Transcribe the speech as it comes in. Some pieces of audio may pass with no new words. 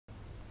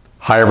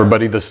Hi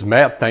everybody, this is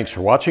Matt. Thanks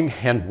for watching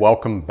and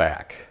welcome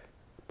back.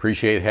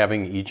 Appreciate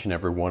having each and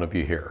every one of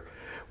you here.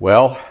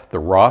 Well, the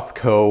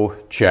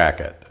Rothco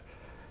jacket.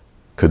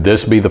 Could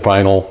this be the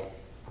final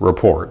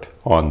report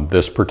on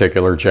this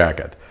particular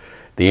jacket?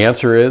 The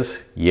answer is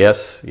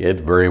yes,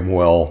 it very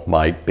well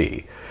might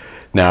be.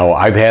 Now,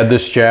 I've had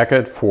this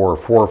jacket for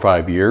 4 or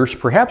 5 years,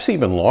 perhaps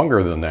even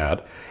longer than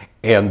that,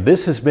 and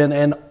this has been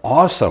an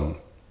awesome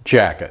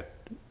jacket.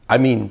 I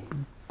mean,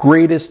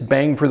 greatest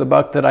bang for the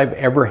buck that I've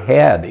ever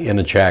had in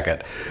a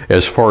jacket.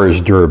 As far as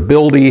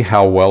durability,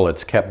 how well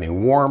it's kept me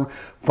warm,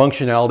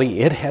 functionality,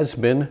 it has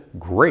been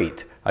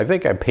great. I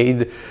think I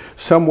paid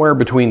somewhere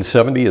between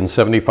 70 and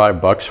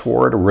 75 bucks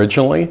for it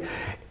originally,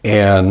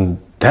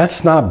 and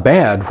that's not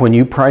bad when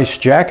you price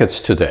jackets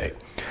today.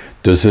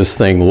 Does this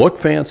thing look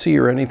fancy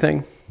or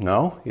anything?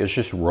 No, it's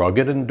just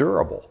rugged and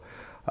durable.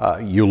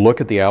 You look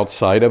at the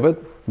outside of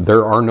it,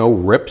 there are no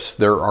rips,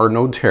 there are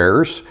no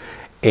tears,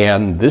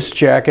 and this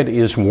jacket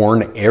is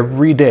worn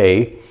every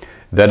day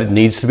that it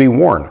needs to be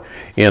worn.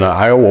 In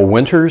Iowa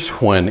winters,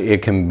 when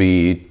it can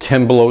be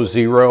 10 below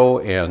zero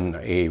and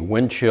a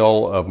wind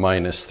chill of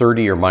minus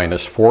 30 or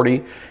minus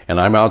 40,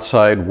 and I'm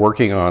outside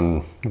working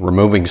on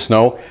removing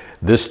snow,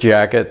 this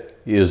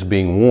jacket is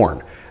being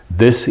worn.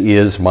 This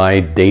is my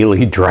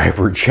daily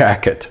driver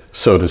jacket,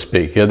 so to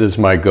speak. It is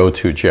my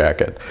go-to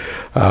jacket.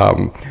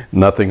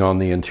 Nothing on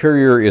the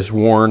interior is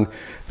worn,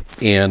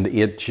 and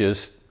it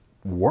just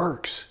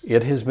works.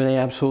 It has been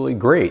absolutely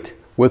great,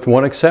 with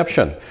one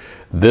exception.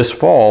 This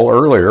fall,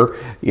 earlier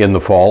in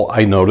the fall,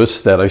 I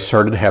noticed that I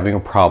started having a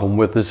problem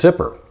with the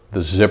zipper.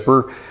 The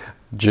zipper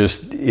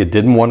just, it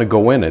didn't want to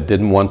go in. It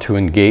didn't want to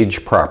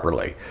engage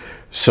properly.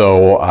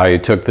 So I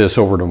took this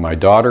over to my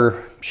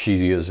daughter.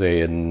 She is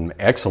an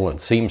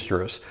excellent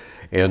seamstress,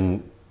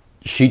 and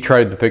she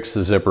tried to fix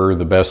the zipper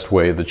the best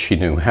way that she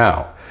knew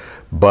how.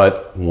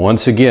 But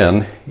once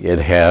again, it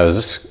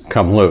has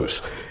come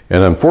loose.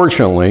 And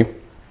unfortunately,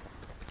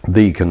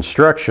 the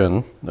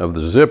construction of the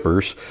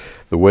zippers,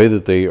 the way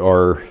that they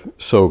are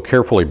so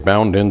carefully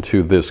bound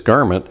into this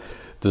garment,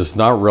 does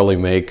not really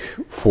make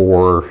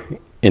for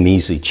an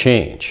easy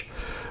change.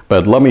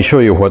 But let me show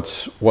you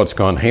what's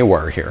gone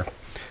haywire here.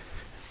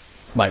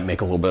 Might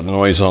make a little bit of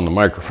noise on the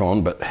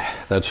microphone, but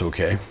that's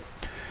okay.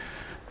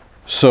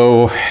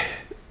 So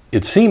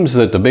it seems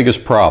that the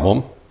biggest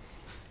problem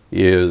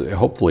is,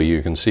 hopefully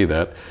you can see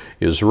that,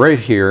 is right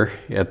here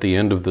at the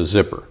end of the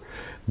zipper.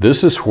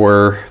 This is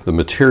where the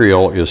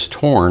material is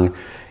torn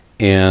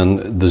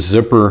and the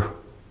zipper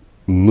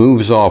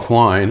moves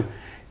offline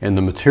and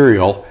the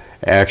material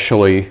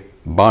actually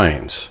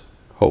binds.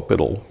 Hope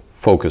it'll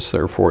focus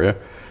there for you.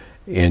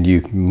 And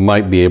you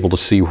might be able to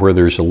see where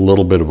there's a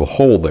little bit of a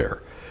hole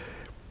there.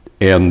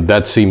 And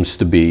that seems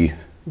to be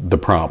the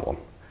problem.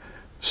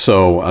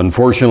 So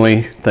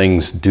unfortunately,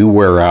 things do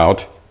wear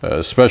out,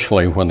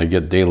 especially when they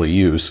get daily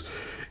use.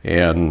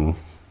 And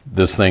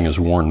this thing is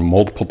worn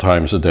multiple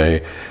times a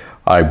day.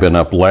 I've been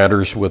up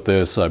ladders with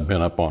this, I've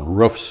been up on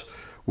roofs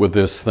with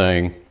this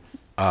thing,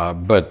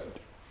 but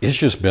it's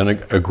just been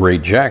a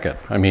great jacket.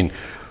 I mean,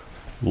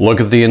 look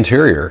at the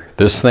interior.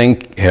 This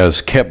thing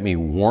has kept me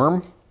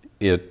warm.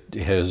 It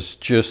has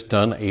just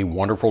done a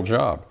wonderful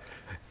job.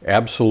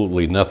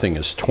 Absolutely nothing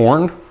is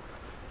torn,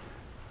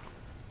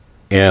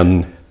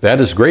 and that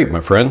is great, my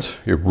friends.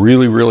 It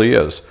really, really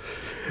is.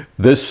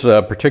 This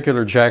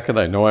particular jacket,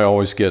 I know I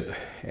always get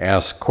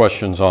asked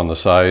questions on the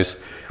size.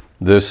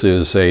 This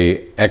is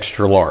a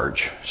extra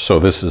large, so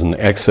this is an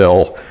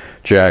XL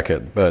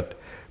jacket, but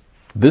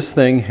this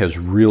thing has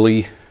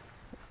really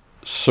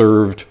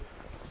served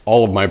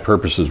all of my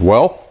purposes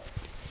well,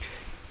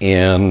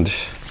 and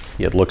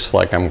it looks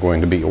like I'm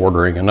going to be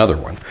ordering another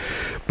one.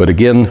 But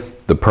again,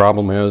 the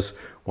problem is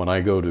when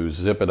I go to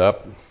zip it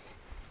up,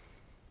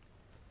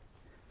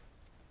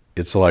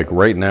 it's like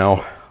right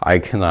now I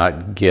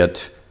cannot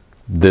get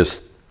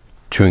this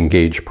to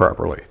engage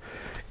properly.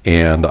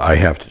 And I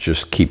have to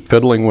just keep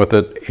fiddling with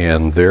it,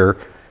 and there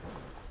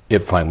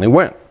it finally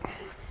went.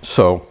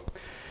 So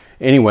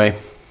anyway,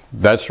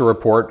 that's the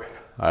report.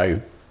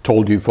 I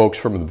told you folks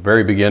from the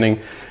very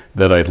beginning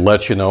that I'd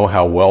let you know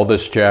how well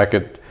this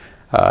jacket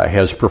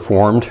has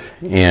performed,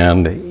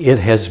 and it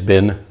has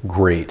been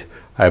great.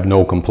 I have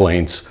no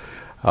complaints.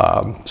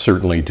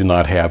 Certainly do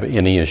not have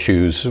any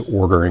issues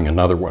ordering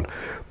another one.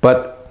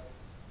 But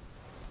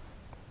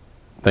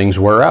things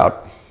wear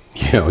out.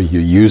 You know, you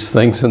use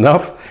things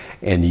enough,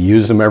 and you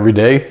use them every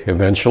day,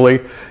 eventually,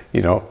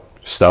 you know,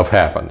 stuff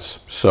happens.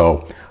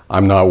 So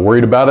I'm not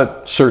worried about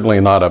it, certainly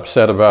not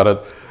upset about it.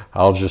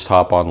 I'll just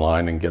hop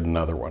online and get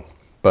another one.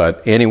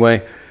 But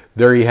anyway,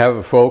 there you have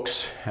it,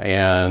 folks,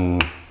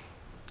 and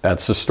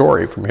that's the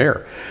story from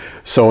here.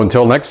 So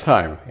until next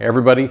time,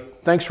 everybody,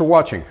 thanks for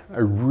watching.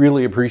 I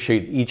really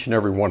appreciate each and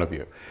every one of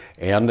you.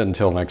 And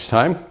until next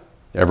time,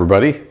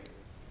 everybody,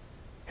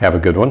 have a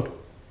good one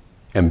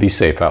and be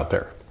safe out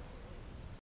there.